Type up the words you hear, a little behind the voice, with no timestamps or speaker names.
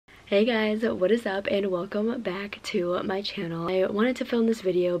Hey guys, what is up and welcome back to my channel. I wanted to film this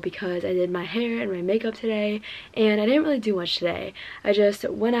video because I did my hair and my makeup today and I didn't really do much today. I just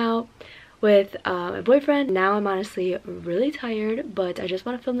went out with my boyfriend. Now I'm honestly really tired, but I just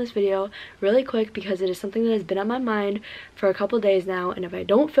want to film this video really quick because it is something that has been on my mind for a couple days now, and if I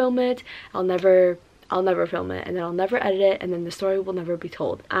don't film it, I'll never film it, and then I'll never edit it, and then the story will never be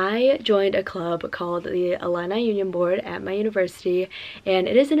told. I joined a club called the Alumni Union Board at my university, and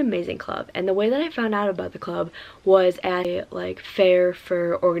it is an amazing club. And the way that I found out about the club was at a fair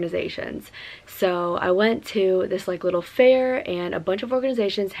for organizations. So I went to this little fair, and a bunch of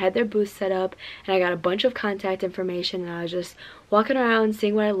organizations had their booths set up, and I got a bunch of contact information, and I was just walking around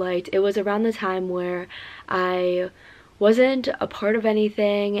seeing what I liked. It was around the time where I wasn't a part of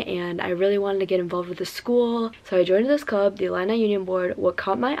anything and I really wanted to get involved with the school, so I joined this club, the Alumni Union Board. What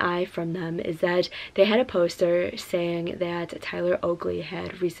caught my eye from them is that they had a poster saying that Tyler Oakley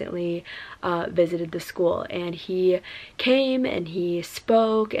had recently visited the school, and he came and he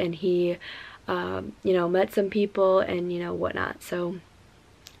spoke and he met some people and whatnot. So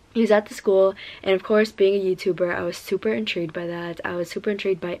he was at the school, and of course, being a YouTuber, I was super intrigued by that. I was super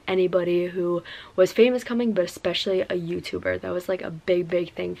intrigued by anybody who was famous coming, but especially a YouTuber. That was like a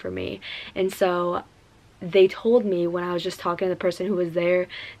big thing for me. And so they told me when I was just talking to the person who was there,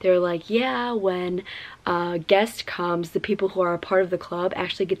 they were like, yeah, when a guest comes, the people who are a part of the club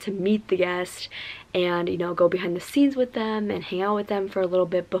actually get to meet the guest and go behind the scenes with them and hang out with them for a little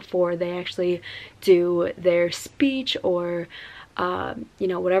bit before they actually do their speech or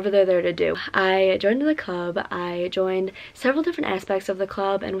whatever they're there to do. I joined the club. I joined several different aspects of the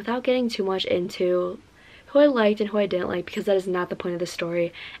club, and without getting too much into who I liked and who I didn't like, because that is not the point of the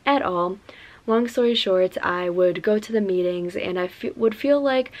story at all, long story short, I would go to the meetings and I would feel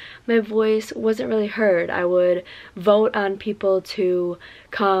like my voice wasn't really heard. I would vote on people to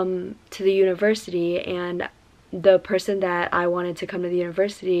come to the university, and the person that I wanted to come to the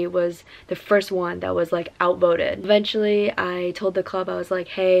university was the first one that was outvoted. Eventually I told the club, I was like,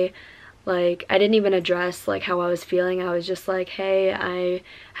 hey, I didn't even address how I was feeling. I was just like, hey, I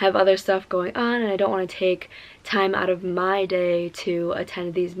have other stuff going on and I don't want to take time out of my day to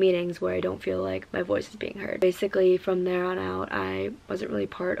attend these meetings where I don't feel like my voice is being heard. Basically from there on out, I wasn't really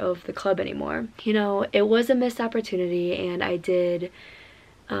part of the club anymore. It was a missed opportunity, and I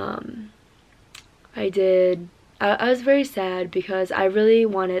was very sad because I really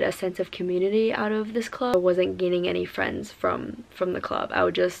wanted a sense of community out of this club. I wasn't gaining any friends from the club. I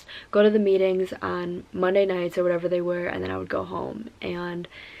would just go to the meetings on Monday nights or whatever they were, and then I would go home, and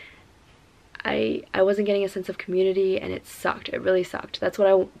I wasn't getting a sense of community, and it sucked. It really sucked. That's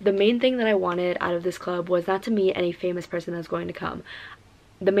what the main thing that I wanted out of this club was not to meet any famous person that's going to come.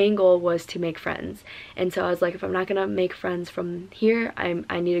 The main goal was to make friends, and so I was like, if I'm not gonna make friends from here,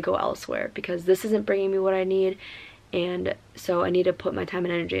 I need to go elsewhere because this isn't bringing me what I need, and so I need to put my time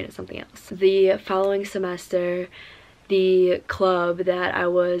and energy into something else. The following semester, the club that I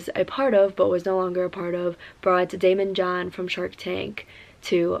was a part of but was no longer a part of brought Damon John from Shark Tank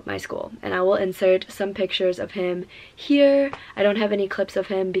to my school, and I will insert some pictures of him here. I don't have any clips of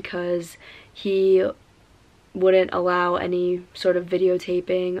him because he wouldn't allow any sort of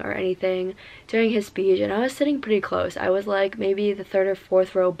videotaping or anything during his speech, and I was sitting pretty close. I was maybe the third or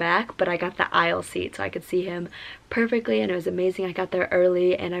fourth row back, but I got the aisle seat so I could see him perfectly, and it was amazing. I got there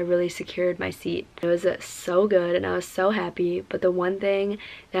early and I really secured my seat. It was so good and I was so happy, but the one thing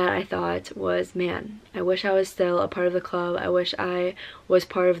that I thought was, man, I wish I was still a part of the club. I wish I was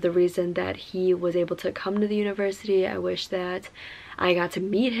part of the reason that he was able to come to the university. I wish that I got to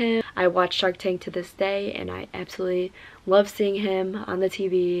meet him. I watch Shark Tank to this day and I absolutely love seeing him on the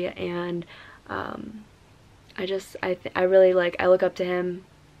TV, and I really I look up to him.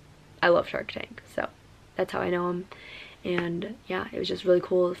 I love Shark Tank, so that's how I know him, and yeah, it was just really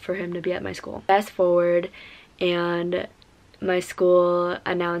cool for him to be at my school. Fast forward, and my school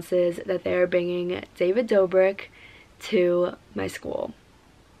announces that they're bringing David Dobrik to my school,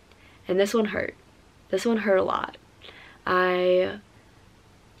 and this one hurt. This one hurt a lot.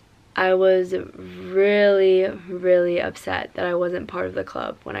 I was really upset that I wasn't part of the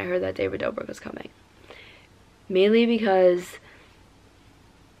club when I heard that David Dobrik was coming. Mainly because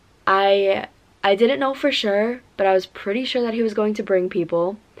I didn't know for sure, but I was pretty sure that he was going to bring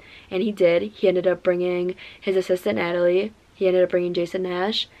people, and he did. He ended up bringing his assistant Natalie, he ended up bringing Jason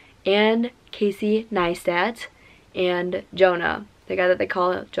Nash, and Casey Neistat, and Jonah, the guy that they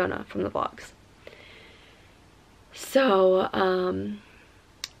call Jonah from the vlogs. So,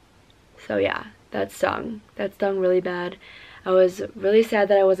 yeah, that stung. That stung really bad. I was really sad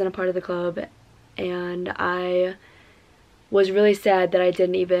that I wasn't a part of the club, and I was really sad that I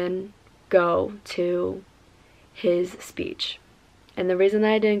didn't even go to his speech. And the reason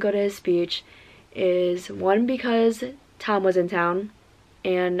that I didn't go to his speech is, one, because Tom was in town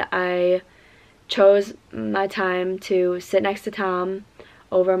and I chose my time to sit next to Tom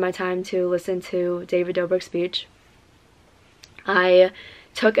over my time to listen to David Dobrik's speech. I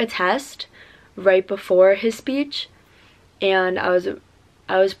took a test right before his speech, and I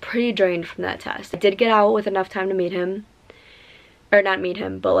was pretty drained from that test. I did get out with enough time to meet him, or not meet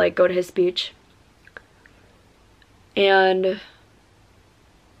him, but like go to his speech. And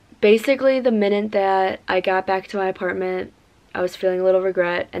basically the minute that I got back to my apartment, I was feeling a little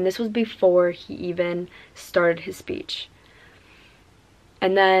regret, and this was before he even started his speech.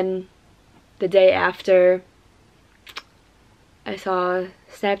 And then the day after, I saw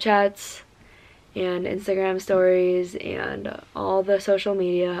Snapchats and Instagram stories and all the social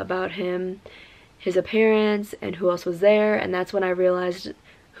media about him, his appearance, and who else was there, and that's when I realized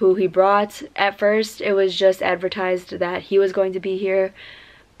who he brought. At first, it was just advertised that he was going to be here,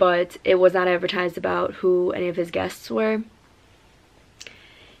 but it was not advertised about who any of his guests were.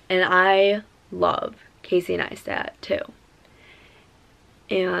 And I love Casey Neistat too.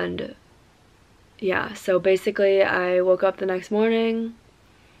 And yeah, so basically I woke up the next morning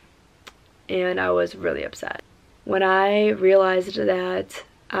and I was really upset. When I realized that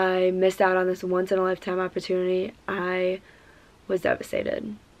I missed out on this once-in-a-lifetime opportunity, I was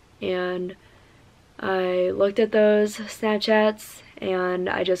devastated. And I looked at those Snapchats and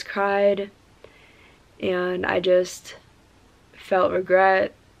I just cried, and I just felt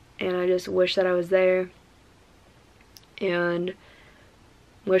regret, and I just wish that I was there, and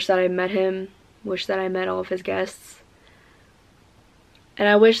wish that I met him, wish that I met all of his guests. And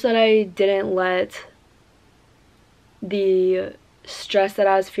I wish that I didn't let the stress that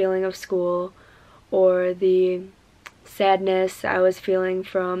I was feeling of school, or the sadness I was feeling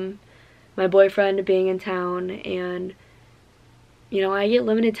from my boyfriend being in town, and you know, I get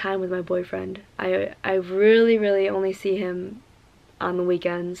limited time with my boyfriend. I really only see him on the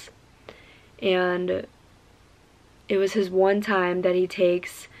weekends, and it was his one time that he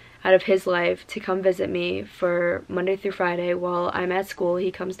takes out of his life to come visit me for Monday through Friday while I'm at school.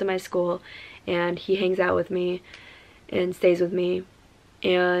 He comes to my school and he hangs out with me and stays with me,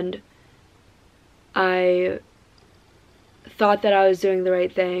 and I thought that I was doing the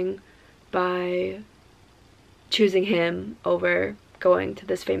right thing by choosing him over going to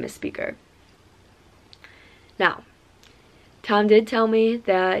this famous speaker. Now, Tom did tell me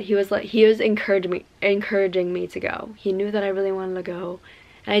that he was encouraging me to go. He knew that I really wanted to go,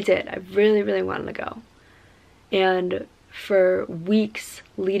 and I did. I really wanted to go. And for weeks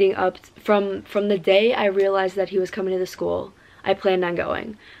leading up from the day I realized that he was coming to the school, I planned on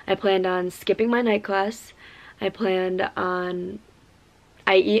going. I planned on skipping my night class. I planned on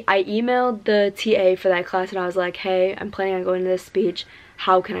I emailed the TA for that class and I was like, hey, I'm planning on going to this speech.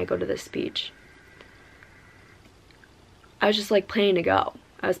 How can I go to this speech? I was just like planning to go.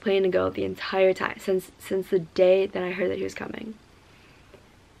 I was planning to go the entire time since the day that I heard that he was coming.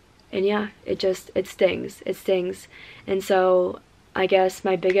 And yeah, it stings. It stings. And so I guess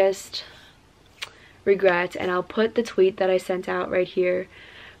my biggest regret, and I'll put the tweet that I sent out right here,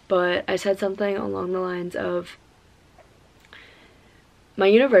 but I said something along the lines of, my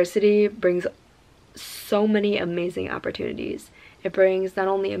university brings so many amazing opportunities. It brings not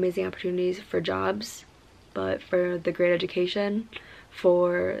only amazing opportunities for jobs, but for the great education,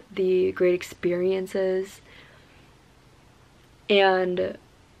 for the great experiences. And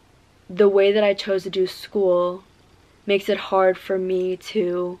the way that I chose to do school makes it hard for me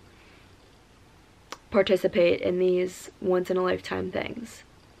to participate in these once-in-a-lifetime things.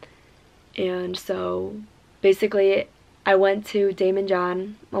 And so basically I went to Damon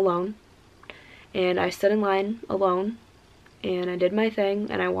John alone, and I stood in line alone, and I did my thing,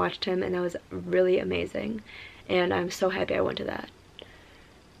 and I watched him, and that was really amazing, and I'm so happy I went to that.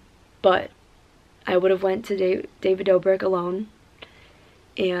 But I would have went to David Dobrik alone,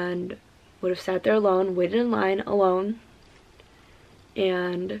 and would have sat there alone, waited in line alone,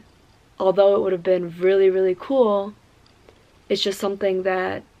 and although it would have been really cool, it's just something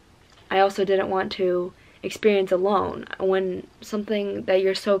that I also didn't want to experience alone. When something that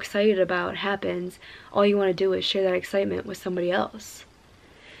you're so excited about happens, all you want to do is share that excitement with somebody else.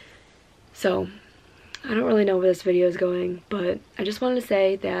 So I don't really know where this video is going, but I just wanted to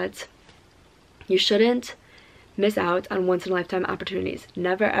say that you shouldn't miss out on once-in-a-lifetime opportunities.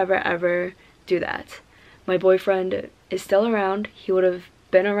 Never ever do that. My boyfriend is still around. He would have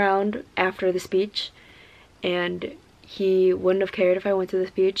been around after the speech, and he wouldn't have cared if I went to the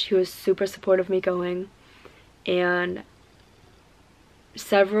speech. He was super supportive of me going, and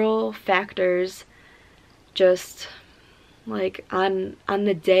several factors just like on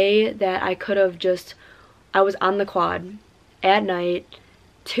the day that I could have just, I was on the quad at night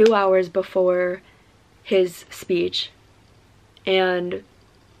 2 hours before his speech, and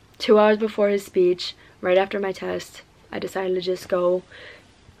 2 hours before his speech, right after my test, I decided to just go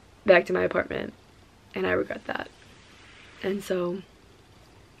back to my apartment, and I regret that. And so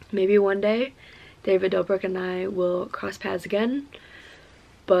maybe one day David Dobrik and I will cross paths again,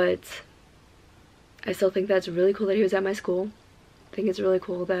 but I still think that's really cool that he was at my school. I think it's really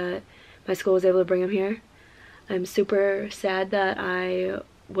cool that my school was able to bring him here. I'm super sad that I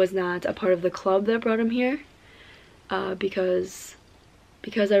was not a part of the club that brought him here, because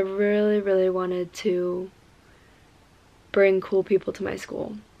I really wanted to bring cool people to my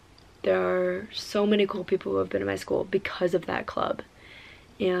school. There are so many cool people who have been in my school because of that club,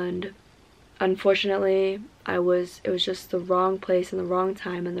 and unfortunately it was just the wrong place and the wrong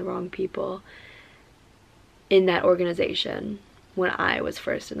time and the wrong people in that organization when I was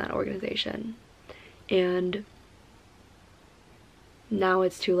first in that organization. And now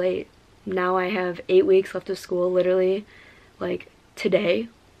it's too late. Now I have 8 weeks left of school. Literally, like, today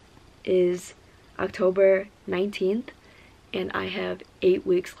is October 19th, and I have 8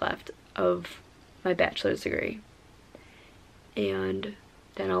 weeks left of my bachelor's degree. And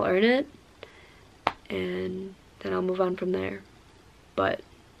then I'll earn it, and then I'll move on from there. But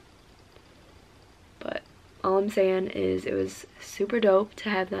all I'm saying is it was super dope to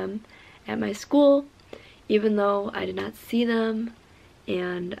have them at my school, even though I did not see them,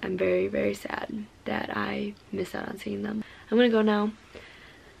 and I'm very sad that I missed out on seeing them. I'm gonna go now.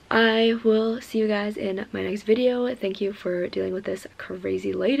 I will see you guys in my next video. Thank you for dealing with this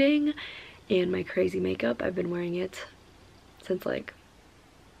crazy lighting and my crazy makeup. I've been wearing it since like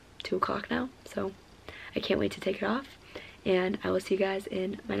 2 o'clock now, so I can't wait to take it off, and I will see you guys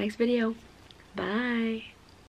in my next video. Bye.